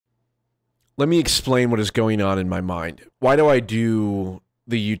let me explain what is going on in my mind. Why do I do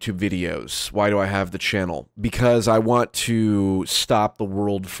the YouTube videos? Why do I have the channel? Because I want to stop the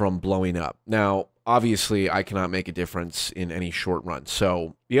world from blowing up. Now, obviously, I cannot make a difference in any short run.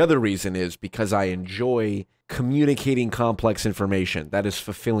 So the other reason is because I enjoy communicating complex information. That is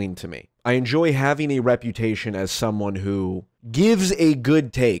fulfilling to me. I enjoy having a reputation as someone who gives a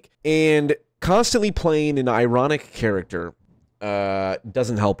good take, and constantly playing an ironic character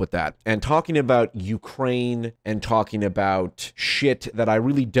doesn't help with that. And talking about Ukraine and talking about shit that I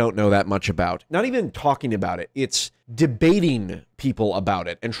really don't know that much about. Not even talking about it. It's debating people about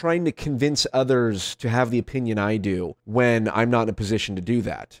it and trying to convince others to have the opinion I do when I'm not in a position to do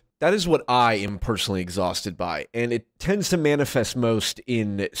that. That is what I am personally exhausted by, and it tends to manifest most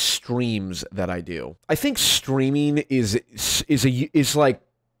in streams that I do. I think streaming is like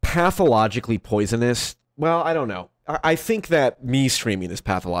pathologically poisonous. Well, I don't know. I think that me streaming is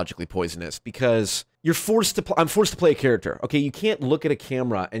pathologically poisonous because you're forced to. I'm forced to play a character. Okay, you can't look at a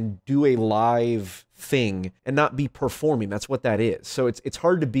camera and do a live thing and not be performing. That's what that is. So it's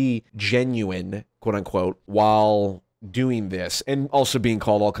hard to be genuine, quote unquote, while doing this and also being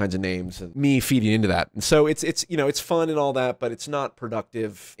called all kinds of names and me feeding into that. And so it's you know, it's fun and all that, but it's not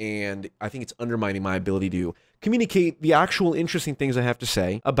productive, and I think it's undermining my ability to communicate the actual interesting things I have to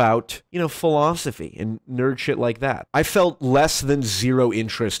say about, you know, philosophy and nerd shit like that. I felt less than zero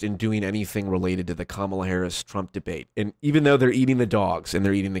interest in doing anything related to the Kamala Harris-Trump debate. And even though they're eating the dogs and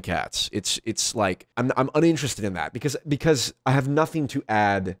they're eating the cats, it's like I'm uninterested in that because I have nothing to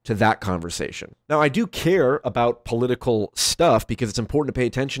add to that conversation. Now, I do care about political stuff because it's important to pay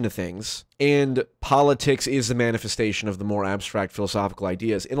attention to things. And politics is the manifestation of the more abstract philosophical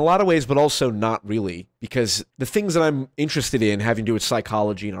ideas in a lot of ways, but also not really, because the things that I'm interested in having to do with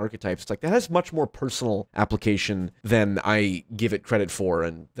psychology and archetypes, it's like that has much more personal application than I give it credit for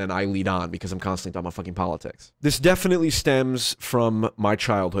and then I lead on because I'm constantly talking about fucking politics. This definitely stems from my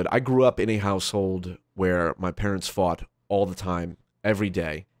childhood. I grew up in a household where my parents fought all the time, every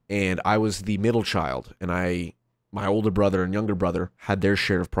day, and I was the middle child, and my older brother and younger brother had their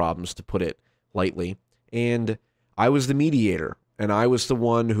share of problems, to put it lightly, and I was the mediator, and I was the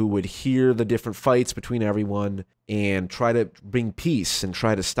one who would hear the different fights between everyone and try to bring peace and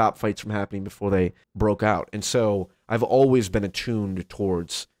try to stop fights from happening before they broke out. And so I've always been attuned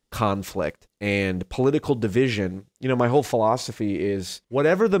towards conflict and political division. You know, my whole philosophy is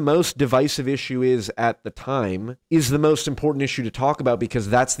whatever the most divisive issue is at the time is the most important issue to talk about, because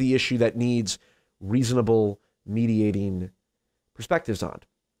that's the issue that needs reasonable mediating perspectives on.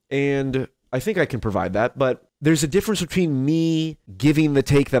 And I think I can provide that, but there's a difference between me giving the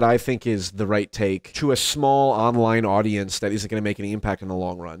take that I think is the right take to a small online audience that isn't going to make any impact in the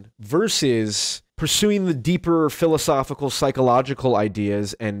long run versus pursuing the deeper philosophical, psychological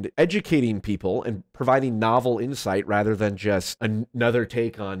ideas and educating people and providing novel insight rather than just another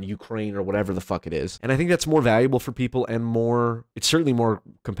take on Ukraine or whatever the fuck it is. And I think that's more valuable for people and it's certainly more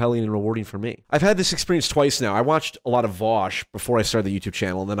compelling and rewarding for me. I've had this experience twice now. I watched a lot of Vosh before I started the YouTube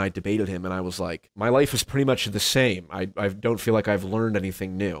channel, and then I debated him, and I was like, my life is pretty much the same. I don't feel like I've learned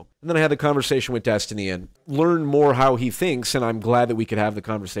anything new. And then I had the conversation with Destiny and learned more how he thinks, and I'm glad that we could have the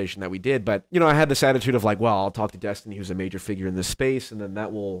conversation that we did. But, you know, I had this attitude of like, well, I'll talk to Destiny, who's a major figure in this space, and then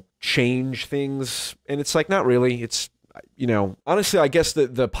that will change things. And it's like, not really. It's, you know, honestly, I guess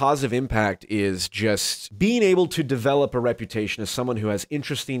the positive impact is just being able to develop a reputation as someone who has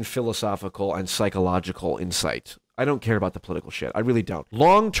interesting philosophical and psychological insight. I don't care about the political shit. I really don't.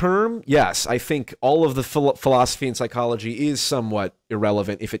 Long term, yes, I think all of the philosophy and psychology is somewhat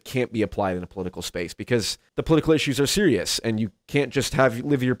irrelevant if it can't be applied in a political space, because the political issues are serious, and you can't just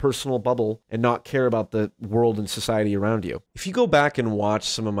live your personal bubble and not care about the world and society around you. If you go back and watch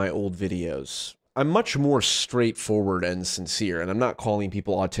some of my old videos, I'm much more straightforward and sincere, and I'm not calling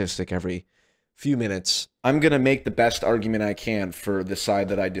people autistic every few minutes. I'm going to make the best argument I can for the side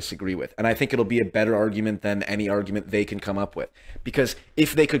that I disagree with. And I think it'll be a better argument than any argument they can come up with. Because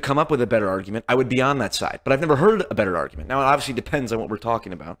if they could come up with a better argument, I would be on that side. But I've never heard a better argument. Now, it obviously depends on what we're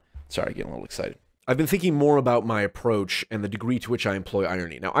talking about. Sorry, getting a little excited. I've been thinking more about my approach and the degree to which I employ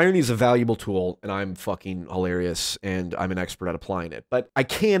irony. Now, irony is a valuable tool, and I'm fucking hilarious, and I'm an expert at applying it. But I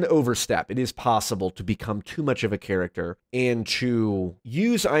can overstep. It is possible to become too much of a character and to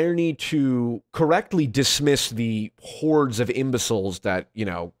use irony to correctly dismiss the hordes of imbeciles that, you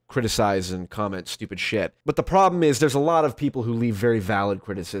know, criticize and comment stupid shit. But the problem is there's a lot of people who leave very valid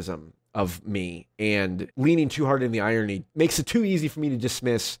criticism of me, and leaning too hard in the irony makes it too easy for me to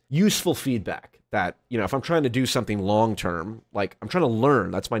dismiss useful feedback. That, you know, if I'm trying to do something long term, like I'm trying to learn,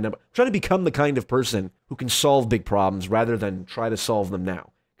 that's my number. I'm trying to become the kind of person who can solve big problems rather than try to solve them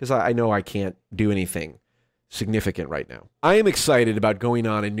now. because I know I can't do anything significant right now. I am excited about going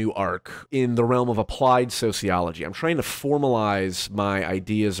on a new arc in the realm of applied sociology. I'm trying to formalize my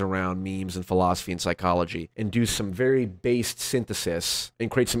ideas around memes and philosophy and psychology and do some very based synthesis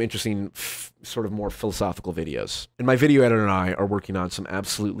and create some interesting sort of more philosophical videos. And my video editor and I are working on some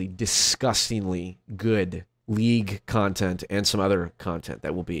absolutely disgustingly good League content and some other content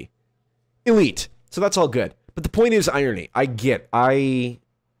that will be elite. So that's all good. But the point is irony. I get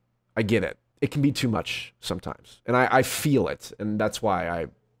it. It can be too much sometimes. And I feel it. And that's why I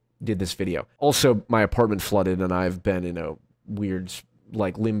did this video. Also, my apartment flooded and I've been in a weird,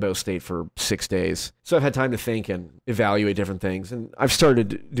 like, limbo state for 6 days. So I've had time to think and evaluate different things. And I've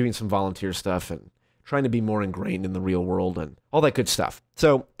started doing some volunteer stuff and trying to be more ingrained in the real world and all that good stuff.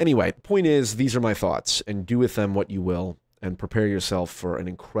 So anyway, the point is, these are my thoughts, and do with them what you will. And prepare yourself for an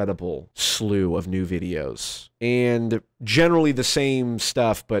incredible slew of new videos. And generally the same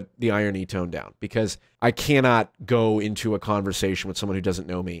stuff, but the irony toned down. Because I cannot go into a conversation with someone who doesn't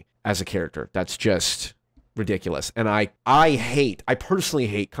know me as a character. That's just ridiculous. And I personally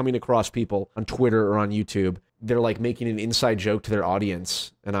hate coming across people on Twitter or on YouTube. They're like making an inside joke to their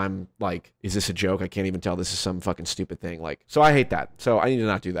audience. And I'm like, is this a joke? I can't even tell this is some fucking stupid thing. Like, so I hate that. So I need to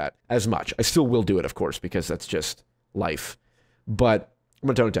not do that as much. I still will do it, of course, because that's just life. But I'm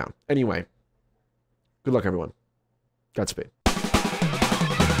gonna tone it down. Anyway, good luck, everyone. Godspeed.